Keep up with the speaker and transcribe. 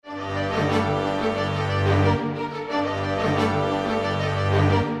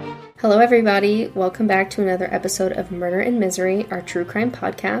Hello, everybody. Welcome back to another episode of Murder and Misery, our true crime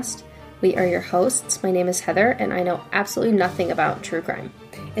podcast. We are your hosts. My name is Heather, and I know absolutely nothing about true crime.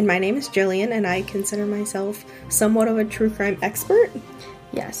 And my name is Jillian, and I consider myself somewhat of a true crime expert.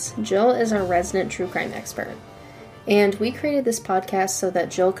 Yes, Jill is our resident true crime expert. And we created this podcast so that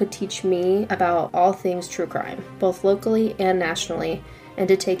Jill could teach me about all things true crime, both locally and nationally, and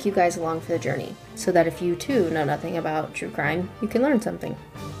to take you guys along for the journey, so that if you too know nothing about true crime, you can learn something.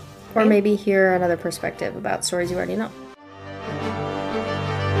 Or maybe hear another perspective about stories you already know.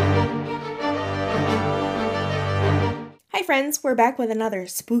 Hi friends, we're back with another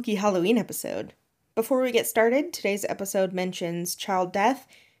spooky Halloween episode. Before we get started, today's episode mentions child death,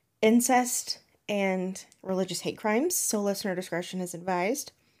 incest, and religious hate crimes, so listener discretion is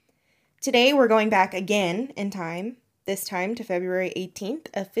advised. Today we're going back again in time, this time to February 18th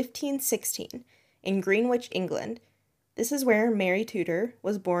of 1516 in Greenwich, England. This is where Mary Tudor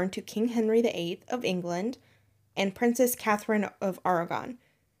was born to King Henry VIII of England and Princess Catherine of Aragon.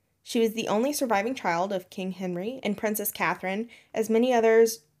 She was the only surviving child of King Henry and Princess Catherine, as many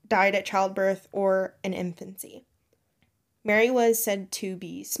others died at childbirth or in infancy. Mary was said to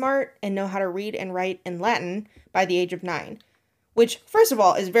be smart and know how to read and write in Latin by the age of 9, which, first of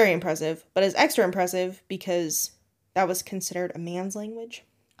all, is very impressive, but is extra impressive because that was considered a man's language.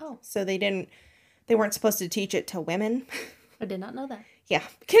 Oh. So they weren't supposed to teach it to women. I did not know that. Yeah.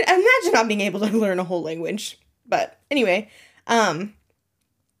 Imagine not being able to learn a whole language. But anyway,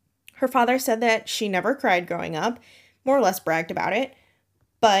 her father said that she never cried growing up, more or less bragged about it.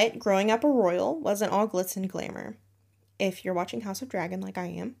 But growing up a royal wasn't all glitz and glamour. If you're watching House of Dragon like I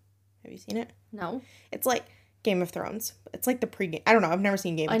am, have you seen it? No. It's like Game of Thrones. It's like the pre-game. I don't know. I've never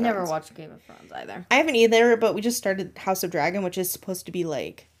seen Game of Thrones. I never watched Game of Thrones either. I haven't either, but we just started House of Dragon, which is supposed to be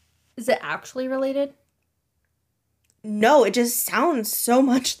like... Is it actually related? No, it just sounds so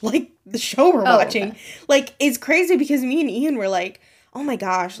much like the show we're watching. Okay. Like, it's crazy because me and Ian were like, oh my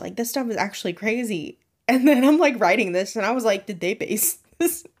gosh, like, this stuff is actually crazy. And then I'm, like, writing this, and I was like, did they base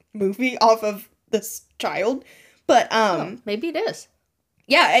this movie off of this child? But, maybe it is.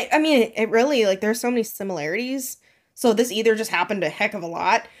 Yeah, I mean, it really, like, there's so many similarities. So this either just happened a heck of a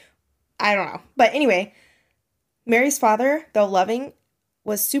lot. I don't know. But anyway, Mary's father, though loving,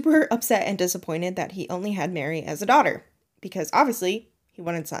 was super upset and disappointed that he only had Mary as a daughter, because obviously he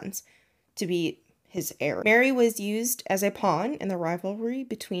wanted sons to be his heir. Mary was used as a pawn in the rivalry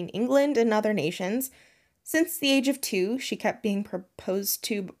between England and other nations. Since the age of 2, she kept being proposed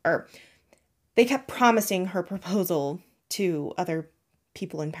to, or they kept promising her proposal to other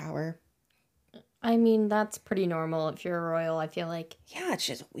people in power. I mean, that's pretty normal if you're a royal, I feel like. Yeah, it's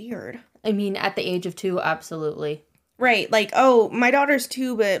just weird. I mean, at the age of 2, absolutely. Right, like, oh, my daughter's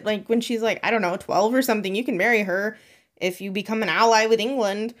 2, but, like, when she's, like, I don't know, 12 or something, you can marry her if you become an ally with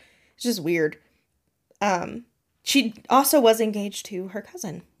England. It's just weird. She also was engaged to her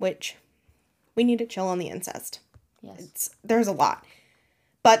cousin, which we need to chill on the incest. Yes. There's a lot.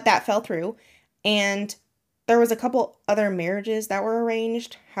 But that fell through, and there was a couple other marriages that were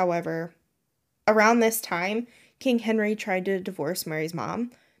arranged. However, around this time, King Henry tried to divorce Mary's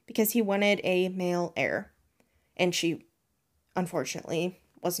mom because he wanted a male heir. And she, unfortunately,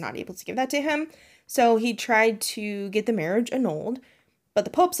 was not able to give that to him. So he tried to get the marriage annulled. But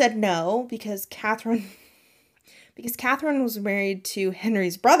the Pope said no, because Catherine was married to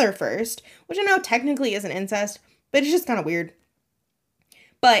Henry's brother first, which I know technically isn't incest, but it's just kind of weird.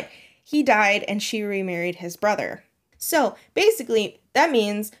 But he died and she remarried his brother. So basically, that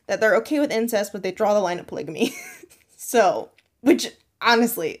means that they're okay with incest, but they draw the line at polygamy. So, which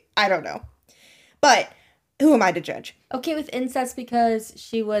honestly, I don't know. But who am I to judge? Okay with incest because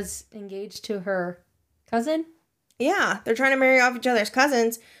she was engaged to her cousin? Yeah, they're trying to marry off each other's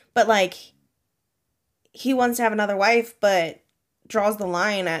cousins, but, like, he wants to have another wife, but draws the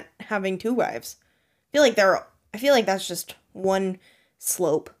line at having 2 wives. I feel like that's just one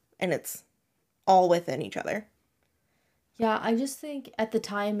slope, and it's all within each other. Yeah, I just think at the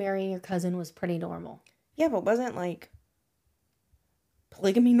time marrying your cousin was pretty normal. Yeah, but wasn't, like,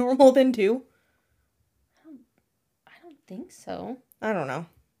 polygamy normal then, too? I don't think so. I don't know.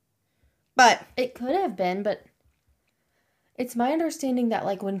 But it could have been, but it's my understanding that,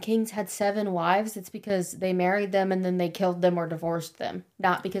 like, when kings had 7 wives, it's because they married them and then they killed them or divorced them.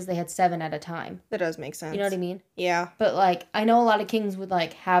 Not because they had 7 at a time. That does make sense. You know what I mean? Yeah. But, like, I know a lot of kings would,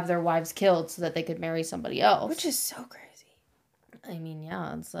 like, have their wives killed so that they could marry somebody else. Which is so crazy. I mean,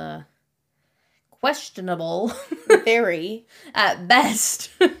 yeah, it's, questionable. Very. At best.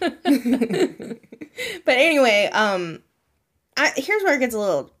 But anyway, here's where it gets a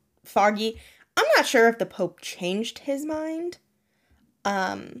little foggy. I'm not sure if the Pope changed his mind.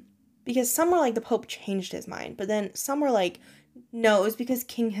 Because some were like the Pope changed his mind, but then some were like, no, it was because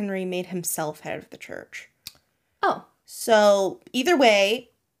King Henry made himself head of the church. Oh. So either way,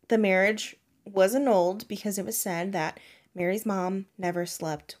 the marriage was annulled because it was said that Mary's mom never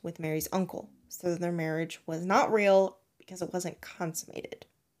slept with Mary's uncle. So their marriage was not real because it wasn't consummated.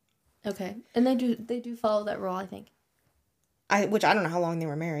 Okay. And they do follow that rule, I think. Which I don't know how long they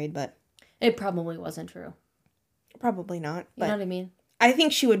were married, but... It probably wasn't true. Probably not. You know what I mean? I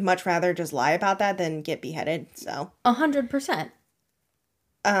think she would much rather just lie about that than get beheaded, so... 100%.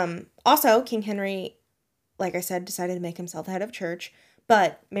 Also, King Henry, like I said, decided to make himself head of church,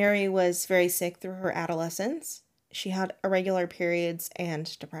 but Mary was very sick through her adolescence. She had irregular periods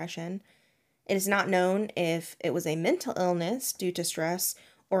and depression. It is not known if it was a mental illness due to stress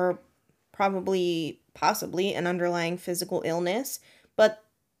or possibly an underlying physical illness, but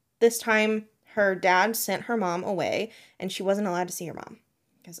this time her dad sent her mom away and she wasn't allowed to see her mom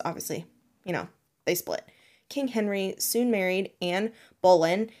because obviously, they split. King Henry soon married Anne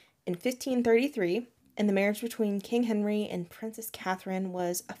Boleyn in 1533, and the marriage between King Henry and Princess Catherine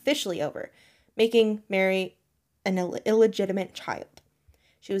was officially over, making Mary an illegitimate child.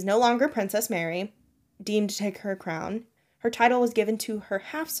 She was no longer Princess Mary, deemed to take her crown. Her title was given to her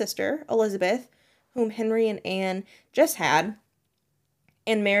half-sister, Elizabeth, whom Henry and Anne just had,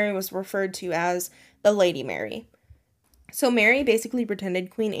 and Mary was referred to as the Lady Mary. So Mary basically pretended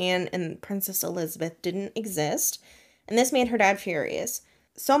Queen Anne and Princess Elizabeth didn't exist, and this made her dad furious.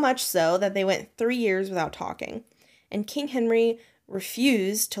 So much so that they went 3 years without talking, and King Henry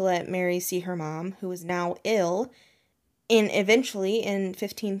refused to let Mary see her mom, who was now ill, and eventually, in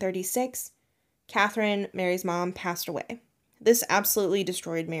 1536, Catherine, Mary's mom, passed away. This absolutely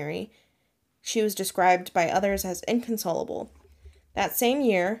destroyed Mary. She was described by others as inconsolable. That same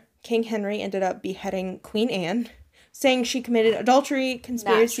year, King Henry ended up beheading Queen Anne, saying she committed adultery,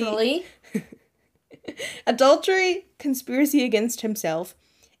 conspiracy... Naturally. Adultery, conspiracy against himself,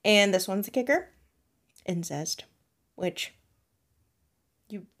 and this one's the kicker, incest, which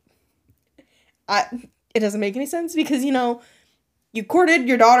it doesn't make any sense because, you courted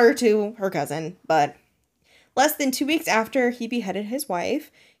your daughter to her cousin, but less than 2 weeks after he beheaded his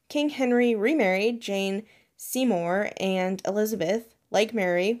wife, King Henry remarried Jane Seymour, and Elizabeth, like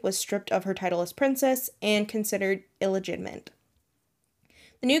Mary, was stripped of her title as princess and considered illegitimate.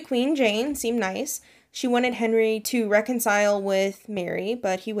 The new queen, Jane, seemed nice. She wanted Henry to reconcile with Mary,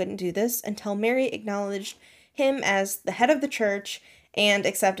 but he wouldn't do this until Mary acknowledged him as the head of the church and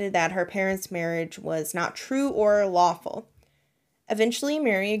accepted that her parents' marriage was not true or lawful. Eventually,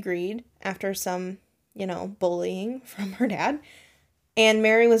 Mary agreed after some, bullying from her dad, and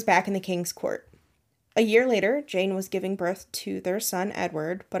Mary was back in the king's court. A year later, Jane was giving birth to their son,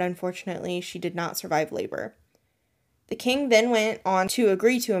 Edward, but unfortunately, she did not survive labor. The king then went on to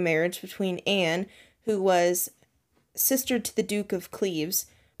agree to a marriage between Anne, who was sister to the Duke of Cleves,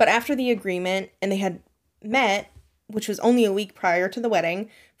 but after the agreement, and they had met, which was only a week prior to the wedding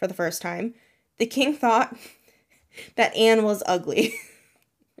for the first time, the king thought that Anne was ugly,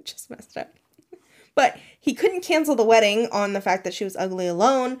 which is messed up. But he couldn't cancel the wedding on the fact that she was ugly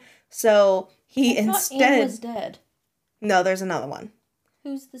alone, so he instead... Anne was dead. No, there's another one.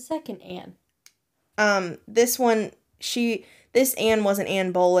 Who's the second Anne? This Anne wasn't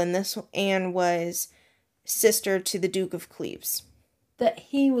Anne Boleyn. This Anne was sister to the Duke of Cleves. That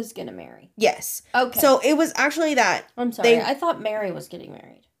he was gonna marry? Yes. Okay. So it was actually that... I'm sorry, I thought Mary was getting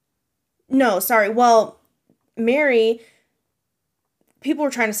married. No, sorry. Well, Mary... People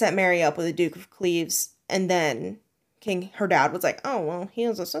were trying to set Mary up with the Duke of Cleves, and then her dad was like, oh, well, he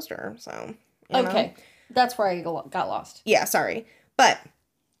has a sister, so... Okay. That's where I got lost. Yeah, sorry. But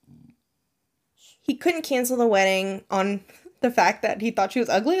he couldn't cancel the wedding on the fact that he thought she was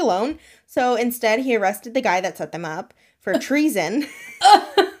ugly alone. So instead, he arrested the guy that set them up for treason.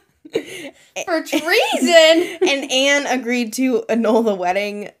 For treason? And Anne agreed to annul the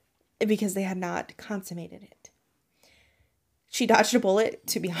wedding because they had not consummated it. She dodged a bullet,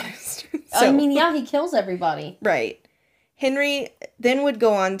 to be honest. So, he kills everybody. Right. Henry then would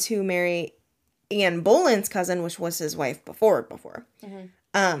go on to marry Anne Boleyn's cousin, which was his wife before.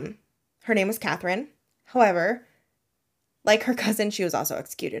 Mm-hmm. Her name was Catherine. However, like her cousin, she was also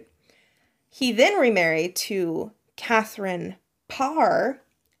executed. He then remarried to Catherine Parr,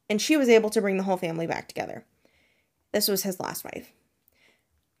 and she was able to bring the whole family back together. This was his last wife.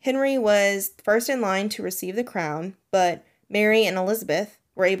 Henry was first in line to receive the crown, but Mary and Elizabeth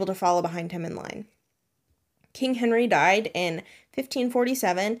were able to follow behind him in line. King Henry died in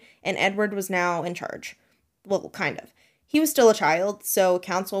 1547, and Edward was now in charge. Well, kind of. He was still a child, so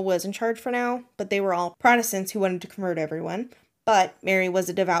council was in charge for now, but they were all Protestants who wanted to convert everyone. But Mary was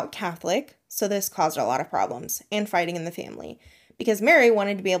a devout Catholic, so this caused a lot of problems and fighting in the family. Because Mary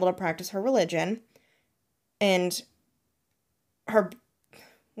wanted to be able to practice her religion, and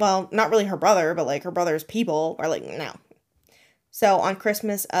not really her brother, but like her brother's people were like, no. So on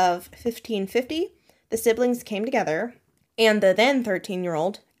Christmas of 1550, the siblings came together, and the then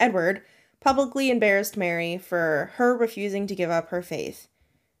 13-year-old, Edward, publicly embarrassed Mary for her refusing to give up her faith.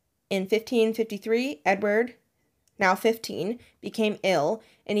 In 1553, Edward, now 15, became ill,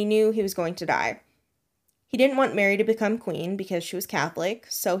 and he knew he was going to die. He didn't want Mary to become queen because she was Catholic,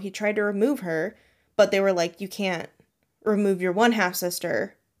 so he tried to remove her, but they were like, you can't remove your one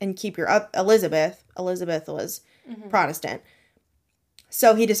half-sister and keep your Elizabeth. Elizabeth was Protestant.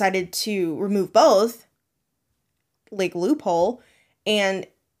 So he decided to remove both, like loophole, and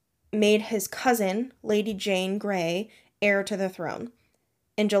made his cousin, Lady Jane Grey, heir to the throne.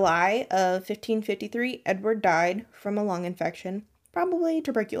 In July of 1553, Edward died from a lung infection, probably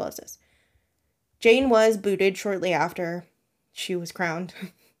tuberculosis. Jane was booted shortly after she was crowned.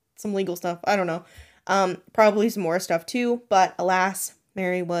 Some legal stuff, I don't know. Probably some more stuff too, but alas,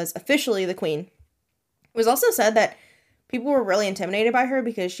 Mary was officially the queen. It was also said that people were really intimidated by her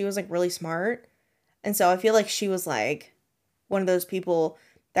because she was like really smart. And so I feel like she was like one of those people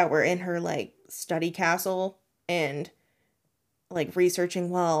that were in her like study castle and like researching,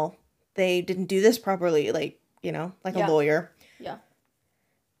 well, they didn't do this properly, like, you know, like a lawyer. Yeah.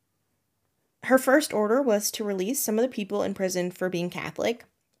 Her first order was to release some of the people in prison for being Catholic,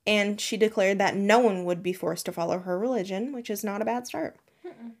 and she declared that no one would be forced to follow her religion, which is not a bad start.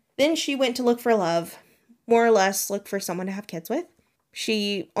 Then she went to look for love, more or less look for someone to have kids with.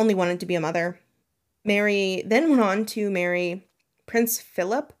 She only wanted to be a mother. Mary then went on to marry Prince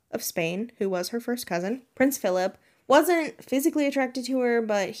Philip of Spain, who was her first cousin. Prince Philip wasn't physically attracted to her,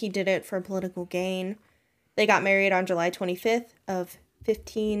 but he did it for political gain. They got married on July 25th of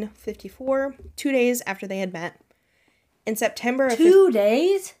 1554, 2 days after they had met. In September of... 2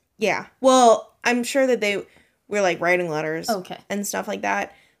 days? Yeah. Well, I'm sure that they were, like, writing letters and stuff like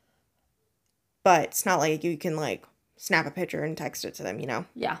that. But it's not like you can, like, snap a picture and text it to them, you know?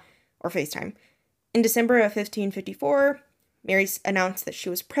 Yeah. Or FaceTime. In December of 1554, Mary announced that she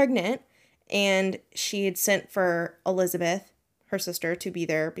was pregnant, and she had sent for Elizabeth, her sister, to be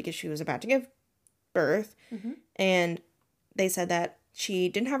there because she was about to give birth. Mm-hmm. And they said that she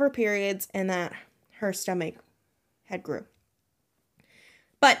didn't have her periods and that her stomach had grew.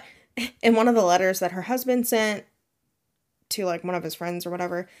 But in one of the letters that her husband sent to, like, one of his friends or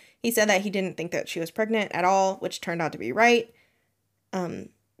whatever, he said that he didn't think that she was pregnant at all, which turned out to be right.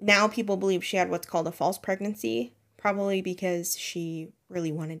 Now people believe she had what's called a false pregnancy, probably because she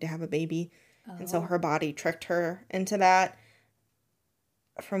really wanted to have a baby. Oh. And so her body tricked her into that,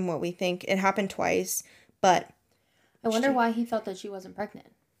 from what we think. It happened twice, but... I wonder why he thought that she wasn't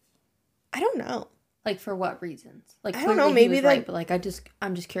pregnant. I don't know. Like, for what reasons? Like, I don't know, maybe he was right, but, like,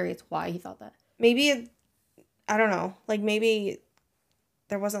 I'm just curious why he thought that. Maybe, I don't know. Like, maybe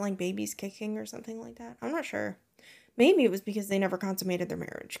there wasn't, like, babies kicking or something like that. I'm not sure. Maybe it was because they never consummated their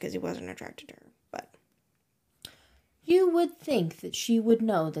marriage because he wasn't attracted to her, but... You would think that she would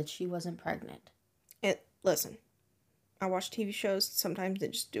know that she wasn't pregnant. Listen, I watch TV shows. Sometimes they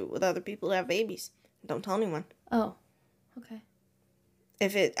just do it with other people to have babies. Don't tell anyone. Oh, okay.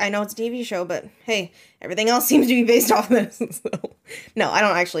 I know it's a TV show, but hey, everything else seems to be based off this. So. No, I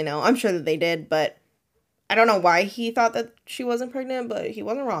don't actually know. I'm sure that they did, but I don't know why he thought that she wasn't pregnant, but he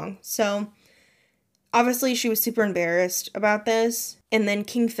wasn't wrong. So, obviously, she was super embarrassed about this. And then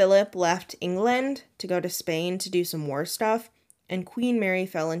King Philip left England to go to Spain to do some war stuff, and Queen Mary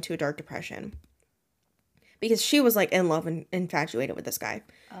fell into a dark depression. Because she was, like, in love and infatuated with this guy.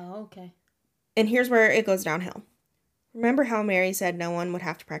 Oh, okay. And here's where it goes downhill. Remember how Mary said no one would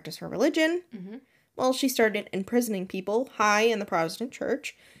have to practice her religion? Mm-hmm. Well, she started imprisoning people high in the Protestant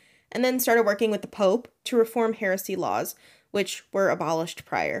church, and then started working with the Pope to reform heresy laws, which were abolished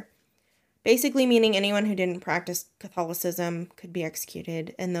prior. Basically meaning anyone who didn't practice Catholicism could be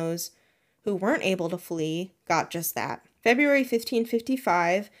executed, and those who weren't able to flee got just that. February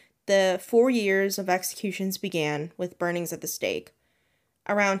 1555, the 4 years of executions began with burnings at the stake.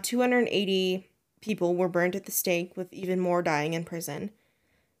 Around 280 people were burned at the stake, with even more dying in prison.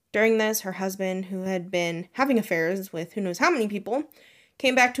 During this, her husband, who had been having affairs with who knows how many people,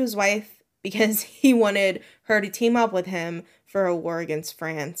 came back to his wife because he wanted her to team up with him for a war against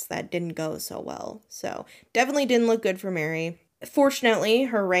France that didn't go so well. So, definitely didn't look good for Mary. Fortunately,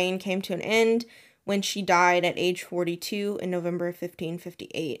 her reign came to an end when she died at age 42 in November of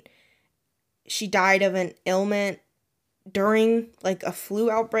 1558. She died of an ailment during, like, a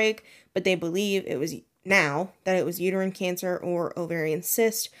flu outbreak, but they believe it was now that it was uterine cancer or ovarian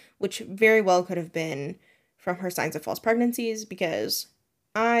cyst, which very well could have been from her signs of false pregnancies, because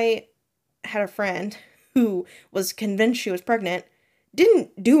I had a friend who was convinced she was pregnant,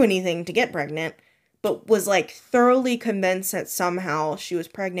 didn't do anything to get pregnant, but was like thoroughly convinced that somehow she was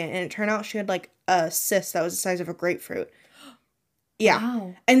pregnant, and it turned out she had like a cyst that was the size of a grapefruit. Yeah.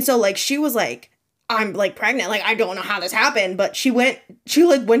 Wow. And so like she was like, I'm like pregnant, like I don't know how this happened, but she went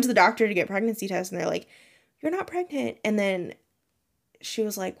to the doctor to get pregnancy tests, and they're like, you're not pregnant. And then she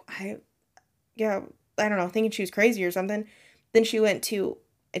was like, I don't know, thinking she was crazy or something. Then she went to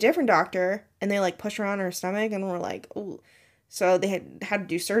a different doctor, and they like pushed her on her stomach and were like, oh, so they had to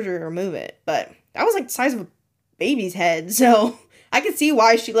do surgery to remove it. But that was like the size of a baby's head, so I could see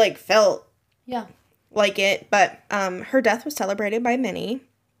why she like felt like it. But her death was celebrated by many,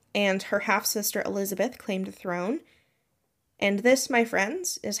 and her half-sister Elizabeth claimed the throne. And this, my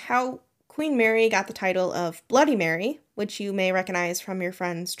friends, is how Queen Mary got the title of Bloody Mary, which you may recognize from your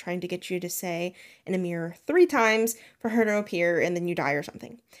friends trying to get you to say in a mirror 3 times for her to appear and then you die or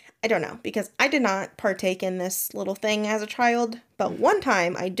something. I don't know, because I did not partake in this little thing as a child, but one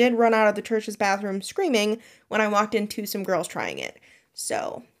time I did run out of the church's bathroom screaming when I walked into some girls trying it.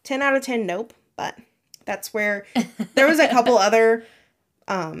 So, 10 out of 10, nope, but that's where there was a couple other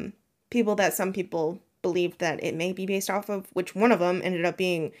people that some people believed that it may be based off of, which one of them ended up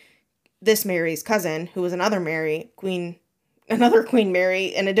being this Mary's cousin, who was another Queen Mary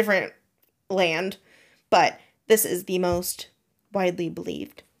in a different land. But this is the most widely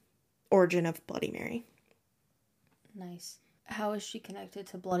believed origin of Bloody Mary. Nice. How is she connected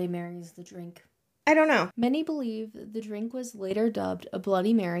to Bloody Mary's the drink? I don't know. Many believe the drink was later dubbed a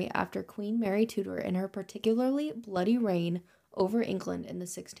Bloody Mary after Queen Mary Tudor and her particularly bloody reign over England in the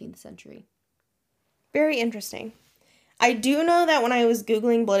 16th century. Very interesting. I do know that when I was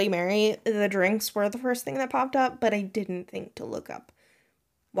Googling Bloody Mary, the drinks were the first thing that popped up, but I didn't think to look up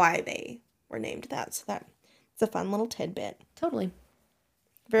why they were named that. So that's a fun little tidbit. Totally.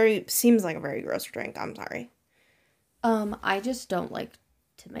 Seems like a very gross drink. I'm sorry. I just don't like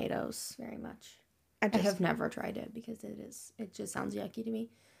tomatoes very much. I have never tried it because it just sounds yucky to me.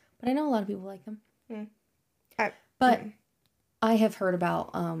 But I know a lot of people like them. I have heard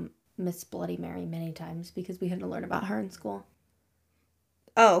about Miss Bloody Mary many times because we had to learn about her in school.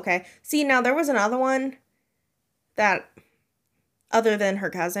 Oh, okay. See, now there was another one that, other than her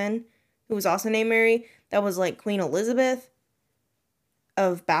cousin, who was also named Mary, that was like Queen Elizabeth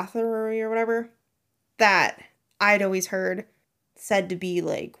of Bathory or whatever, that I'd always heard said to be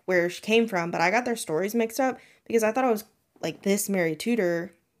like where she came from, but I got their stories mixed up because I thought it was like this Mary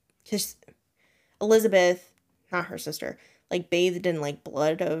Tudor, just Elizabeth, not her sister, like bathed in like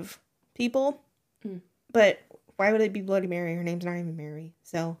blood of people. But why would it be Bloody Mary? Her name's not even Mary.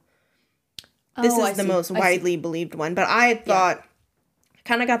 So this is the most widely believed one. But I thought,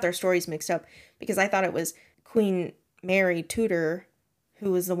 kind of got their stories mixed up because I thought it was Queen Mary Tudor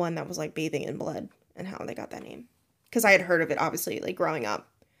who was the one that was like bathing in blood and how they got that name. Because I had heard of it, obviously, like growing up.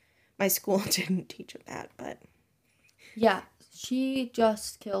 My school didn't teach of that, but... Yeah, she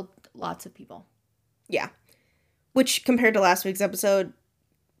just killed lots of people. Yeah. Which, compared to last week's episode,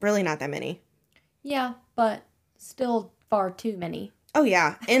 really not that many. Yeah, but still far too many. Oh,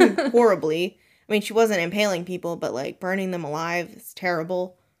 yeah. And horribly. I mean, she wasn't impaling people, but, like, burning them alive is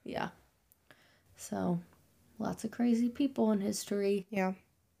terrible. Yeah. So, lots of crazy people in history. Yeah.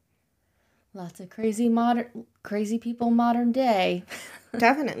 Lots of crazy people modern day.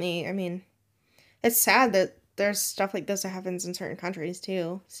 Definitely. I mean, it's sad that there's stuff like this that happens in certain countries,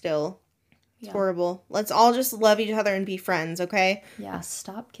 too, still. It's horrible. Let's all just love each other and be friends, okay? Yeah,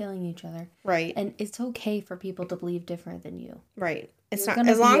 stop killing each other. Right. And it's okay for people to believe different than you. Right. It's not,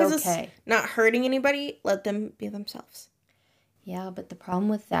 as long as it's not hurting anybody, let them be themselves. Yeah, but the problem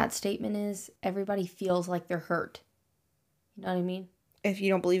with that statement is everybody feels like they're hurt. You know what I mean? If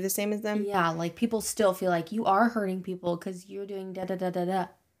you don't believe the same as them? Yeah, like people still feel like you are hurting people because you're doing da-da-da-da-da.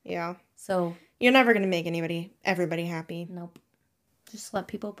 Yeah. So. You're never going to make everybody happy. Nope. Just let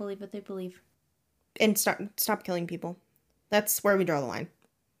people believe what they believe. And stop killing people. That's where we draw the line.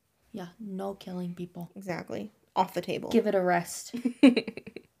 Yeah, no killing people. Exactly. Off the table. Give it a rest.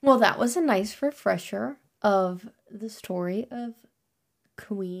 Well, that was a nice refresher of the story of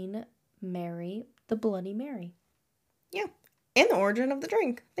Queen Mary, the Bloody Mary. Yeah. And the origin of the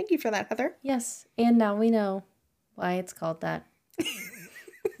drink. Thank you for that, Heather. Yes. And now we know why it's called that.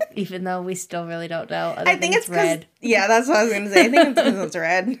 Even though we still really don't know. I think it's red. Yeah, that's what I was going to say. I think it's because it's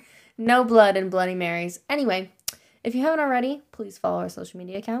red. No blood in Bloody Marys. Anyway, if you haven't already, please follow our social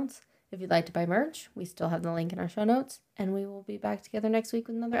media accounts. If you'd like to buy merch, we still have the link in our show notes. And we will be back together next week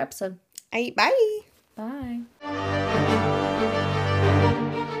with another episode. Bye. Bye.